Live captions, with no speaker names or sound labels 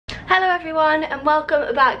Hello everyone and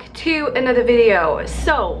welcome back to another video.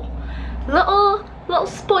 So, little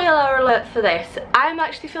spoiler alert for this. I'm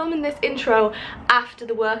actually filming this intro after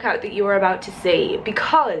the workout that you are about to see,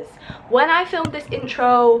 because when I filmed this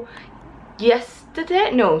intro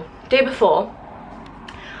day before,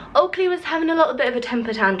 Oakley was having a little bit of a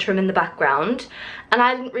temper tantrum in the background and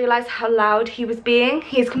I didn't realise how loud he was being.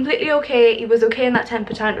 He's completely okay, he was okay in that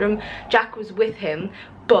temper tantrum, Jack was with him,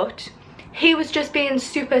 but he was just being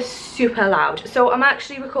super loud. So I'm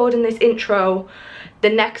actually recording this intro the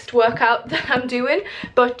next workout that I'm doing,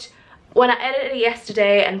 but when I edited it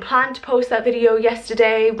yesterday and planned to post that video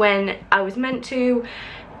yesterday when I was meant to,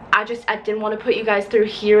 I didn't want to put you guys through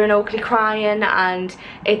hearing Oakley crying, and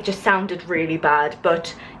it just sounded really bad.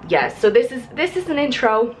 But yeah, so this is an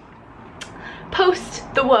intro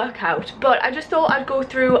post the workout, but I just thought I'd go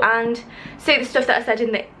through and say the stuff that I said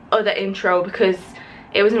in the other intro because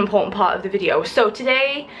it was an important part of the video. So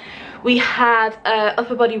today we have a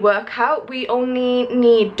upper body workout. We only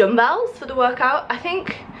need dumbbells for the workout. I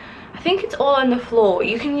think it's all on the floor.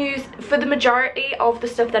 You can use, for the majority of the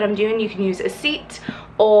stuff that I'm doing, you can use a seat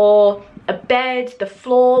or a bed, the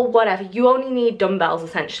floor, whatever. You only need dumbbells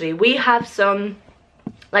essentially. We have some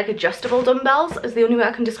like adjustable dumbbells is the only way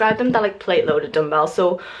I can describe them. They're like plate loaded dumbbells,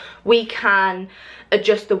 so we can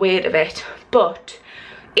adjust the weight of it. But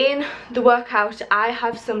in the workout I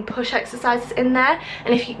have some push exercises in there,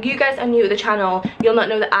 and if you guys are new to the channel, you'll not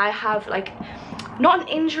know that I have like, not an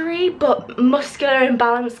injury, but muscular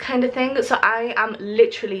imbalance kind of thing. So I am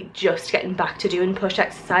literally just getting back to doing push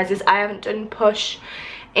exercises. I haven't done push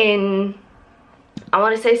in, I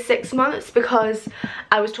want to say 6 months, because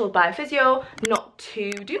I was told by a physio not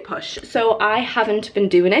to do push. So I haven't been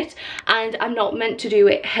doing it, and I'm not meant to do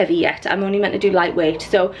it heavy yet. I'm only meant to do lightweight.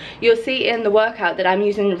 So you'll see in the workout that I'm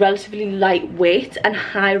using relatively lightweight and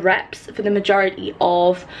high reps for the majority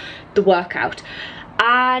of the workout,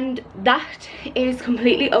 and that is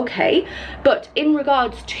completely okay. But in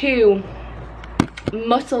regards to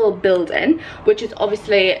muscle building, which is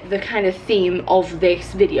obviously the kind of theme of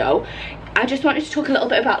this video, I just wanted to talk a little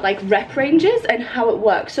bit about like rep ranges and how it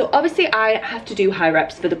works. So obviously I have to do high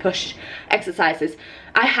reps for the push exercises.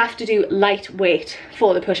 I have to do lightweight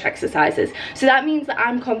for the push exercises. So that means that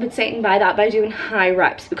I'm compensating by that by doing high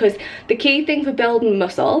reps, because the key thing for building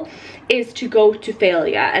muscle is to go to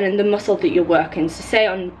failure, and in the muscle that you're working. So say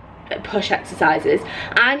on push exercises,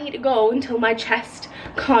 I need to go until my chest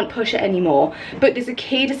can't push it anymore. But there's a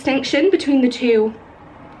key distinction between the two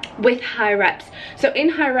with high reps. So in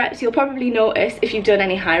high reps, you'll probably notice, if you've done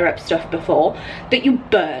any high rep stuff before, that you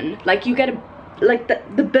burn. Like you get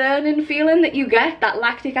the burning feeling that you get, that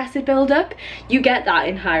lactic acid buildup, you get that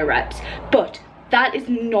in high reps. But that is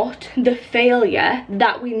not the failure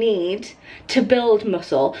that we need to build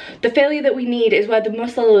muscle. The failure that we need is where the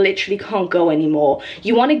muscle literally can't go anymore.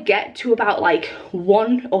 You want to get to about like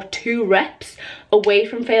 1 or 2 reps away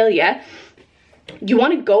from failure. You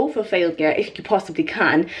want to go for failure if you possibly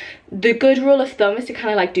can. The good rule of thumb is to kind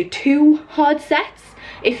of like do 2 hard sets.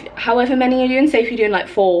 If however many you're doing, say if you're doing like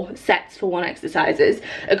 4 sets for 1 exercises,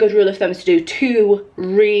 a good rule of thumb is to do 2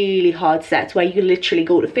 really hard sets where you literally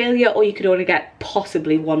go to failure, or you could only get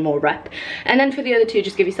possibly 1 more rep. And then for the other 2,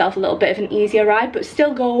 just give yourself a little bit of an easier ride, but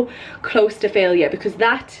still go close to failure, because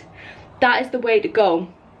that is the way to go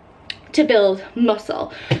to build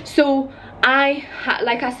muscle. So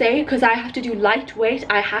like I say, because I have to do lightweight,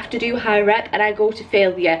 I have to do high rep, and I go to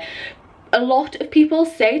failure. A lot of people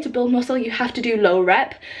say to build muscle you have to do low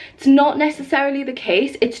rep. It's not necessarily the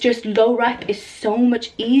case. It's just low rep is so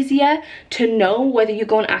much easier to know whether you're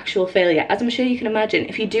going actual failure. As I'm sure you can imagine,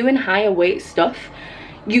 if you're doing higher weight stuff,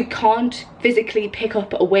 you can't physically pick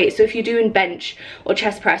up a weight. So if you're doing bench or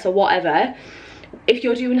chest press or whatever, if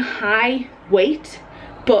you're doing high weight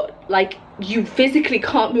but like you physically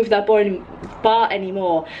can't move that bar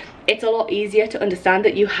anymore, it's a lot easier to understand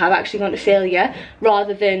that you have actually gone to failure,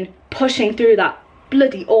 rather than pushing through that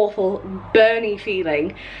bloody awful burny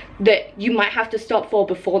feeling that you might have to stop for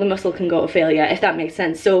before the muscle can go to failure, if that makes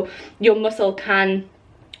sense. So your muscle can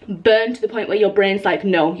burn to the point where your brain's like,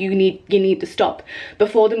 no, you need to stop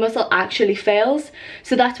before the muscle actually fails.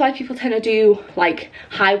 So that's why people tend to do like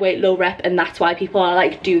high weight low rep, and that's why people are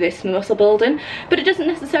like, do this muscle building. But it doesn't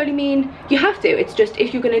necessarily mean you have to. It's just,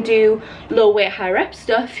 if you're going to do low weight high rep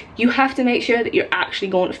stuff, you have to make sure that you're actually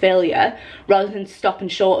going to failure, rather than stopping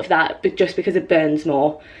short of that but just because it burns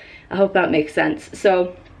more. I hope that makes sense.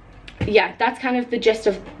 So yeah, that's kind of the gist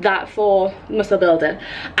of that for muscle building.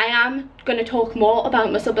 I am going to talk more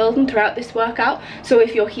about muscle building throughout this workout, so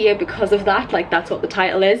if you're here because of that, like that's what the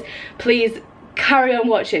title is, please carry on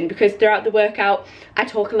watching, because throughout the workout I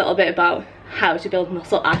talk a little bit about how to build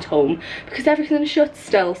muscle at home, because everything is shut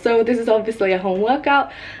still. So this is obviously a home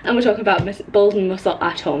workout, and we're talking about building muscle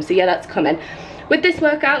at home. So yeah, that's coming. With this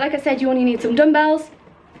workout, like I said, you only need some dumbbells.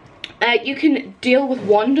 You can deal with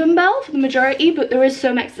one dumbbell for the majority, but there is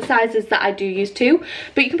some exercises that I do use two,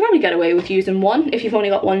 but you can probably get away with using one if you've only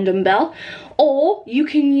got one dumbbell. Or you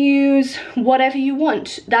can use whatever you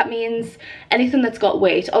want. That means anything that's got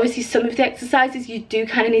weight. Obviously some of the exercises you do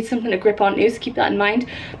kind of need something to grip onto, so keep that in mind.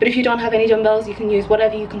 But if you don't have any dumbbells, you can use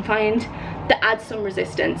whatever you can find that adds some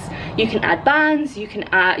resistance. You can add bands, you can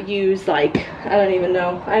use like, I don't even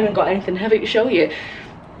know, I haven't got anything heavy to show you.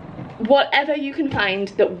 Whatever you can find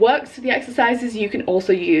that works for the exercises, you can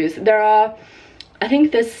also use. There are, I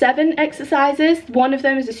think there's 7 exercises. One of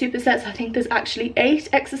them is a superset, so I think there's actually 8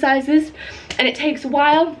 exercises, and it takes a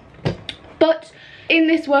while. But in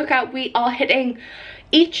this workout, we are hitting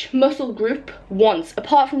each muscle group once,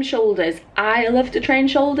 apart from shoulders. I love to train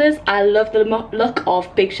shoulders. I love the look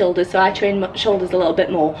of big shoulders, so I train shoulders a little bit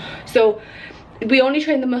more. So we only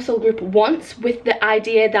train the muscle group once, with the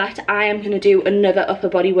idea that I am going to do another upper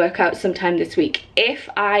body workout sometime this week. If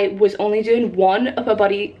I was only doing one upper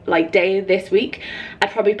body like day this week, I'd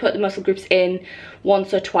probably put the muscle groups in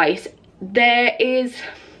once or twice. There is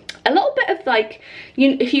a little bit of like,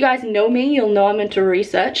 if you guys know me, you'll know I'm into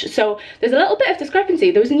research, so there's a little bit of discrepancy.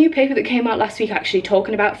 There was a new paper that came out last week actually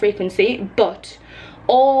talking about frequency, but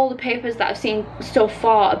all the papers that I've seen so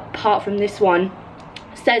far, apart from this one,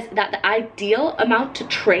 says that the ideal amount to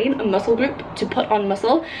train a muscle group to put on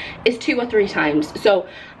muscle is 2 or 3 times. So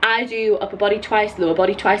I do upper body twice, lower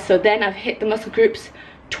body twice, so then I've hit the muscle groups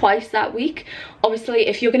twice that week. Obviously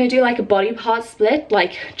if you're going to do like a body part split,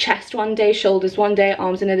 like chest one day, shoulders one day,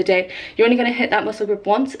 arms another day, you're only going to hit that muscle group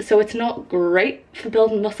once, so it's not great for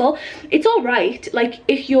building muscle. It's all right, like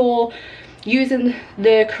if you're using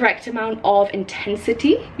the correct amount of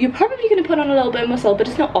intensity, you're probably going to put on a little bit of muscle, but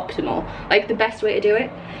it's not optimal. Like the best way to do it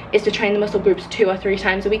is to train the muscle groups 2 or 3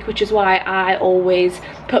 times a week, which is why I always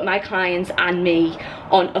put my clients and me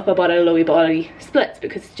on upper body, lower body splits,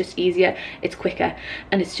 because it's just easier, it's quicker,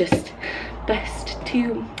 and it's just best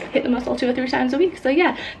to hit the muscle 2 or 3 times a week. So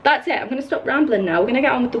yeah, that's it. I'm going to stop rambling now. We're going to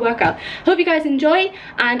get on with the workout. Hope you guys enjoy,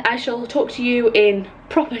 and I shall talk to you in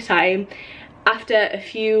proper time after a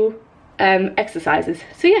few exercises.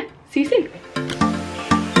 So yeah, see you soon.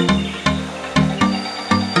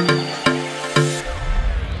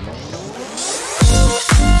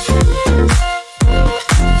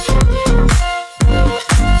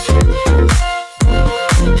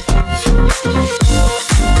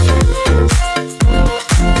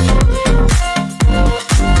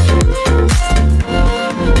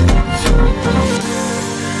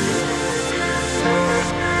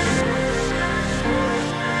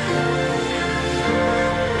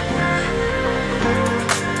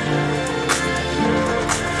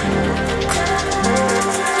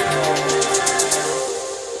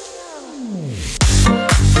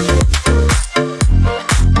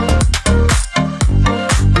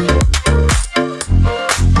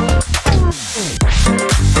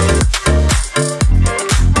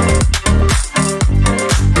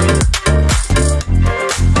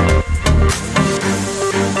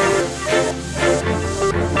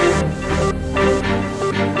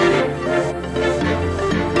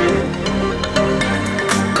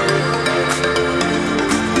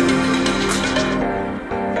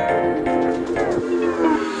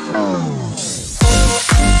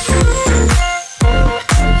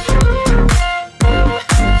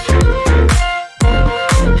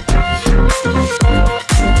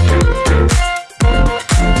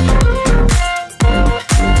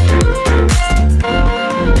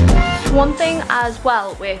 One thing as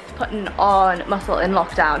well with putting on muscle in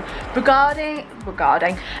lockdown, regarding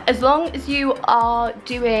as long as you are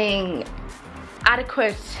doing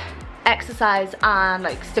adequate exercise and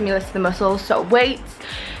like stimulus to the muscles, so weights,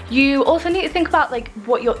 you also need to think about like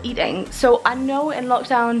what you're eating. So I know in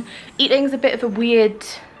lockdown eating is a bit of a weird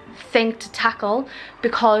thing to tackle,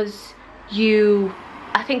 because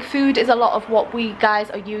I think food is a lot of what we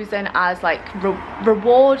guys are using as like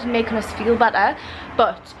reward, making us feel better.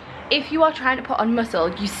 But if you are trying to put on muscle,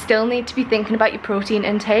 you still need to be thinking about your protein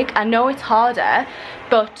intake. I know it's harder,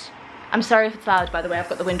 but I'm sorry if it's loud, by the way, I've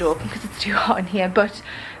got the window open because it's too hot in here, but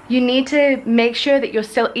you need to make sure that you're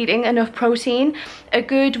still eating enough protein. A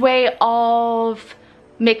good way of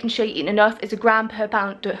making sure you're eating enough is a gram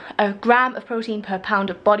of protein per pound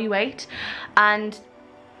of body weight. And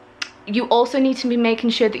you also need to be making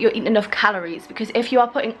sure that you're eating enough calories, because if you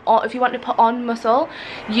want to put on muscle,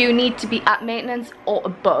 you need to be at maintenance or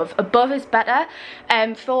above. Above is better.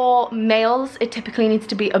 For males, it typically needs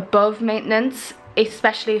to be above maintenance.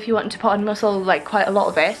 especially if you want to put on muscle, like quite a lot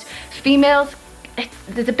of it. Females,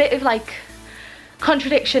 there's a bit of like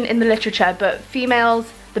contradiction in the literature, but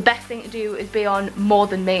females, the best thing to do is be on more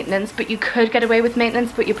than maintenance, but you could get away with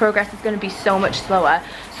maintenance, but your progress is going to be so much slower.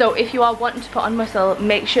 So if you are wanting to put on muscle,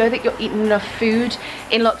 make sure that you're eating enough food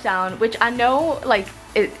in lockdown, which I know like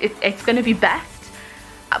it's going to be best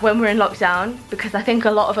when we're in lockdown, because I think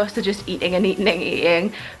a lot of us are just eating and eating and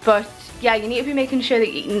eating. But yeah, you need to be making sure that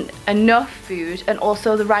you're eating enough food and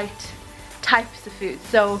also the right types of food.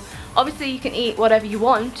 So obviously you can eat whatever you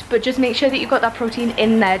want, but just make sure that you've got that protein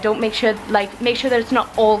in there. Don't make sure that it's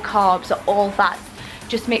not all carbs or all fats.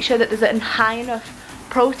 Just make sure that there's a high enough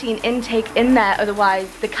protein intake in there, otherwise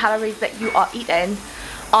the calories that you are eating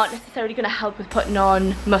aren't necessarily going to help with putting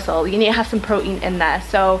on muscle. You need to have some protein in there.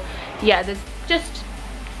 So yeah, there's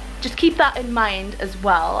just keep that in mind, as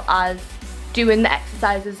well as doing the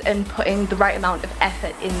exercises and putting the right amount of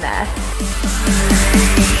effort in there.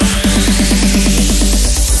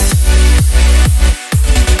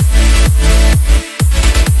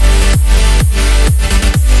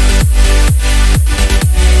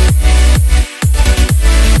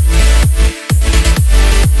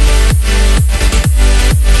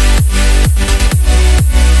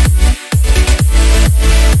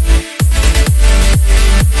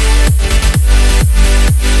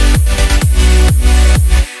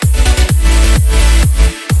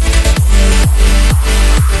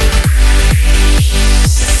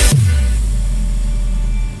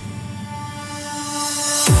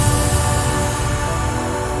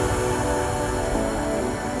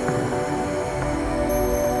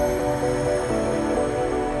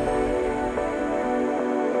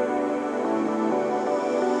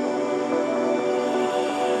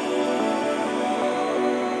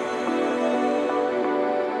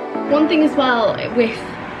 One thing as well with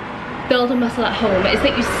building muscle at home is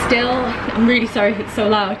that you still, I'm really sorry if it's so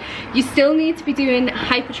loud, you still need to be doing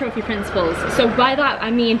hypertrophy principles. So by that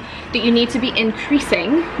I mean that you need to be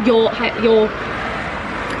increasing your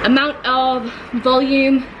amount of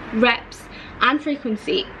volume, reps and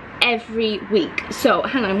frequency every week. So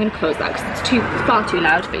hang on, I'm going to close that because it's far too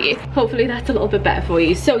loud for you. Hopefully that's a little bit better for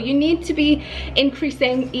you. So you need to be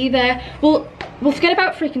increasing either, we'll forget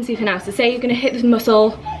about frequency for now. So say you're going to hit this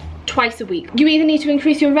muscle twice a week. You either need to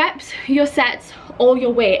increase your reps, your sets, or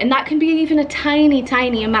your weight, and that can be even a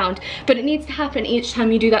tiny amount, but it needs to happen each time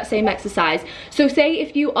you do that same exercise. So say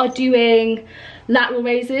if you are doing lateral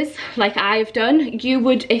raises like I've done,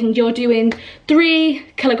 you're doing 3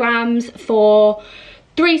 kilograms for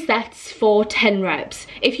 3 sets for 10 reps.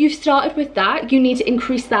 If you've started with that, you need to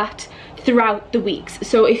increase that throughout the weeks.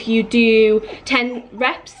 So if you do 10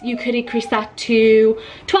 reps, you could increase that to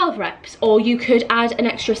 12 reps, or you could add an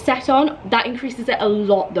extra set on. That increases it a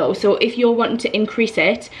lot though. So if you're wanting to increase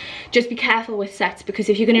it, just be careful with sets, because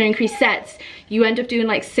if you're going to increase sets, you end up doing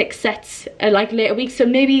like 6 sets like later weeks. So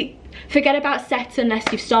maybe forget about sets unless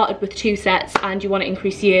you've started with 2 sets and you want to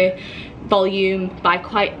increase your volume by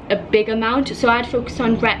quite a big amount. So I'd focus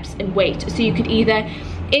on reps and weight. So you could either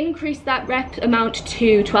increase that rep amount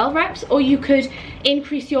to 12 reps, or you could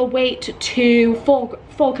increase your weight to 4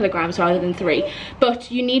 kilograms rather than 3. But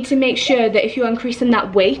you need to make sure that if you're increasing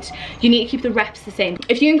that weight, you need to keep the reps the same.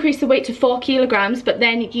 If you increase the weight to 4 kilograms but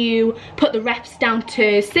then you put the reps down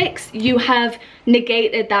to 6, you have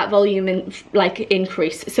negated that volume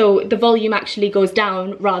increase. So the volume actually goes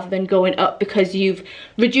down rather than going up, because you've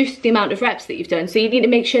reduced the amount of reps that you've done. So you need to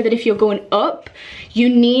make sure that if you're going up, you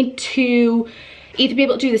need to either be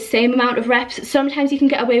able to do the same amount of reps. Sometimes you can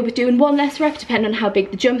get away with doing 1 less rep depending on how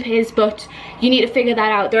big the jump is, but you need to figure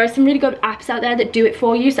that out. There are some really good apps out there that do it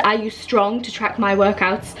for you. So I use Strong to track my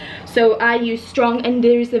workouts. So I use Strong, and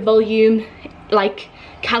there's a volume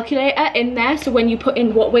calculator in there. So when you put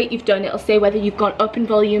in what weight you've done, it'll say whether you've gone up in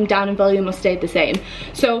volume, down in volume, or stayed the same.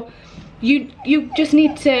 So you just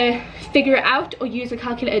need to figure it out or use a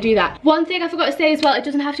calculator to do that. One thing I forgot to say as well, it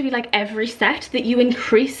doesn't have to be like every set that you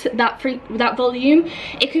increase that volume.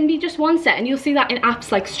 It can be just 1 set, and you'll see that in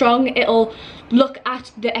apps like Strong. It'll look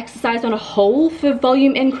at the exercise on a whole for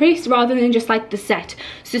volume increase rather than just like the set.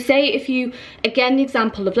 So say if you, again the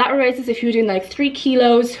example of lateral raises, if you were doing like 3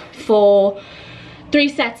 kilos for 3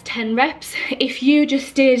 sets, 10 reps, if you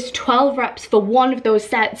just did 12 reps for 1 of those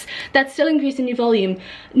sets, that's still increasing your volume.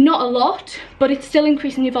 Not a lot, but it's still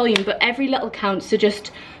increasing your volume, but every little counts. So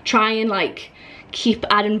just try and keep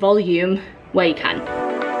adding volume where you can.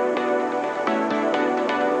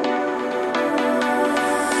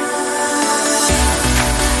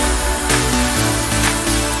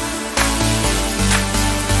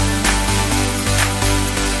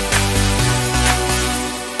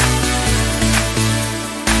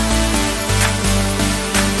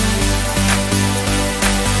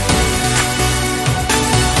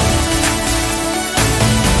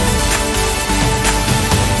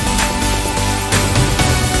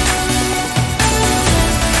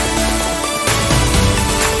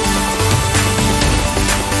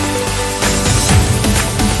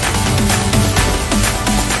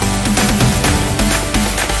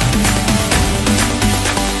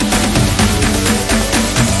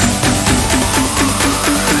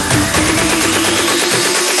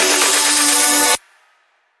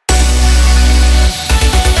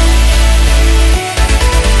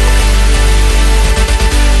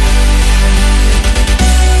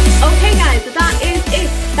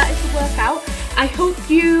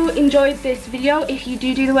 this video. If you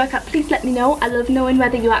do the workout, please let me know. I love knowing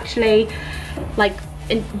whether you actually like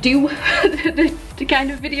do the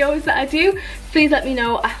kind of videos that I do. Please let me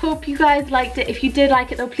know. I hope you guys liked it. If you did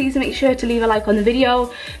like it though, please make sure to leave a like on the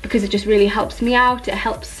video, because it just really helps me out. It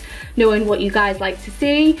helps knowing what you guys like to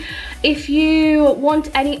see. If you want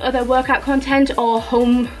any other workout content or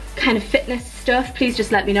home kind of fitness stuff, please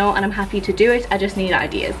just let me know and I'm happy to do it. I just need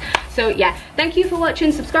ideas. So yeah, thank you for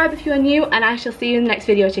watching. Subscribe if you are new, and I shall see you in the next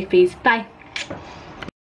video, chickpeas. Bye.